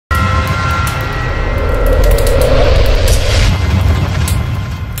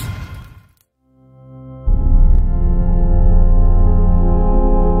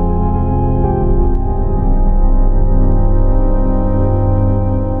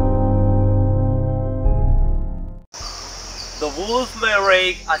wolf may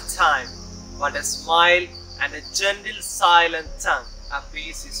rage at time, but a smile and a gentle silent tongue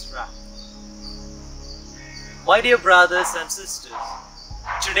appease his wrath. My dear brothers and sisters,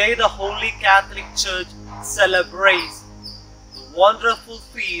 today the Holy Catholic Church celebrates the wonderful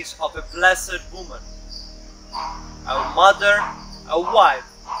feast of a blessed woman, a mother, a wife,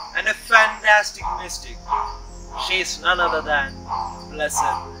 and a fantastic mystic. She is none other than Blessed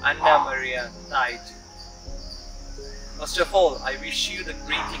Anna Maria Taigi. First of all, I wish you the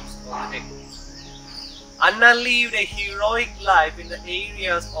greetings of the day. Anna lived a heroic life in the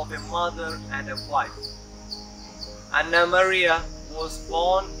areas of a mother and a wife. Anna Maria was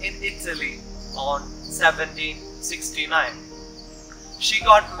born in Italy on 1769. She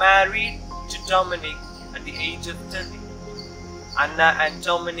got married to Dominic at the age of 30. Anna and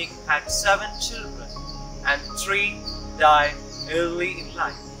Dominic had 7 children and 3 died early in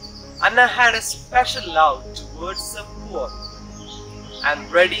life. Anna had a special love towards the poor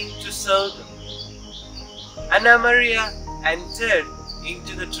and ready to serve them. Anna Maria entered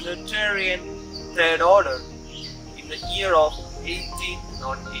into the Trinitarian Third Order in the year of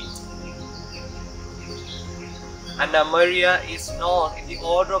 1808. Anna Maria is known in the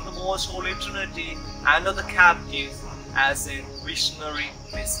Order of the Most Holy Trinity and of the Captives as a visionary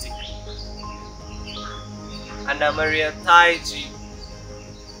mystic. Anna Maria Taigi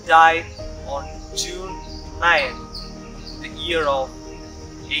died on June 9, the year of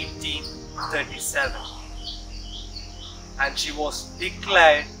 1837, and she was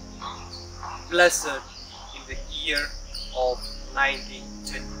declared blessed in the year of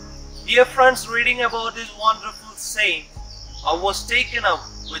 1910. Dear friends, reading about this wonderful saint, I was taken up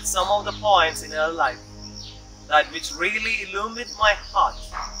with some of the points in her life that which really illumined my heart.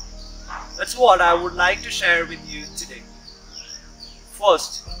 That's what I would like to share with you today.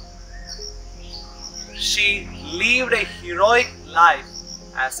 First, she lived a heroic life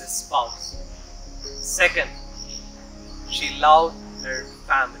as a spouse. Second, she loved her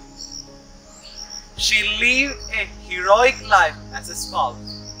family. She lived a heroic life as a spouse.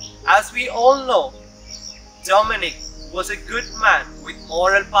 As we all know, Dominic was a good man with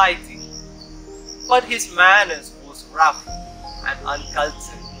moral piety, but his manners was rough and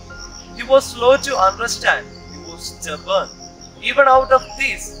uncultured. He was slow to understand, he was stubborn. Even out of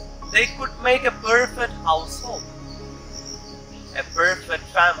this, they could make a perfect household, a perfect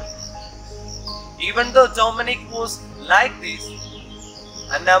family. Even though Dominic was like this,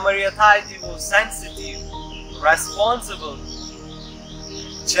 Anna Maria Taigi was sensitive, responsible,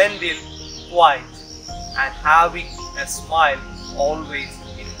 gentle, quiet, and having a smile always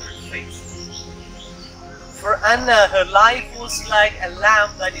in her face. For Anna, her life was like a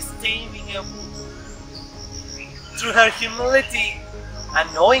lamp that is taming a wood. Through her humility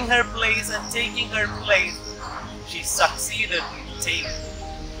and knowing her place and taking her place, she succeeded in taming.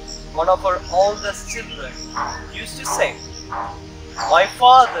 One of her oldest children used to say, "My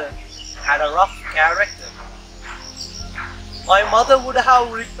father had a rough character. My mother would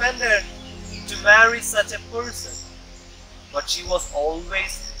have repented to marry such a person, but she was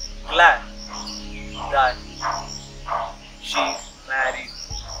always glad that she married."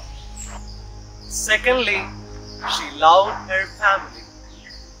 Secondly, she loved her family.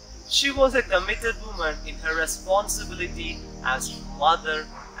 She was a committed woman in her responsibility as mother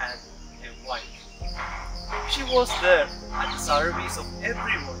and a wife. She was there at the service of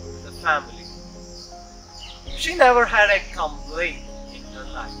everyone in the family. She never had a complaint in her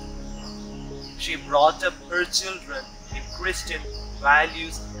life. She brought up her children in Christian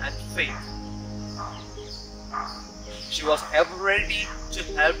values and faith. She was ever ready to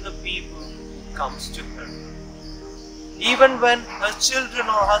help the people who comes to her. Even when her children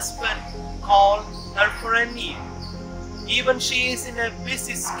or husband call her for a need, even she is in a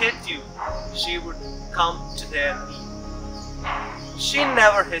busy schedule, she would come to their need. She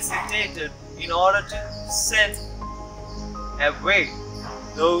never hesitated in order to send away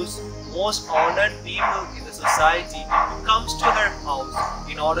those most honored people in the society who comes to her house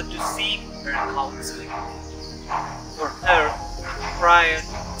in order to seek her counseling. For her, prior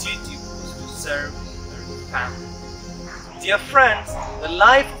duty was to serve her family. Dear friends, the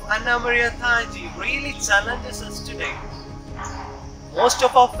life of Anna Maria Taigi really challenges us today. Most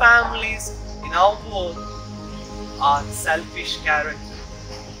of our families in our world are selfish character.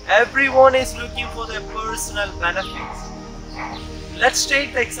 Everyone is looking for their personal benefits. Let's take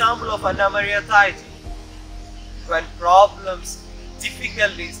the example of Anna Maria Taigi. When problems,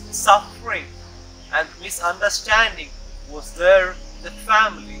 difficulties, suffering, and misunderstanding was there in the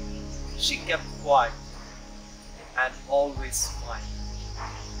family, she kept quiet and always smiled.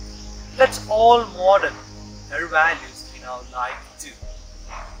 Let's all model her values in in our life too.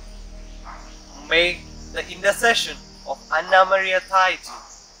 May the intercession of Anna Maria Taigi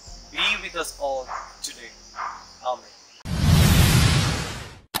be with us all today. Amen.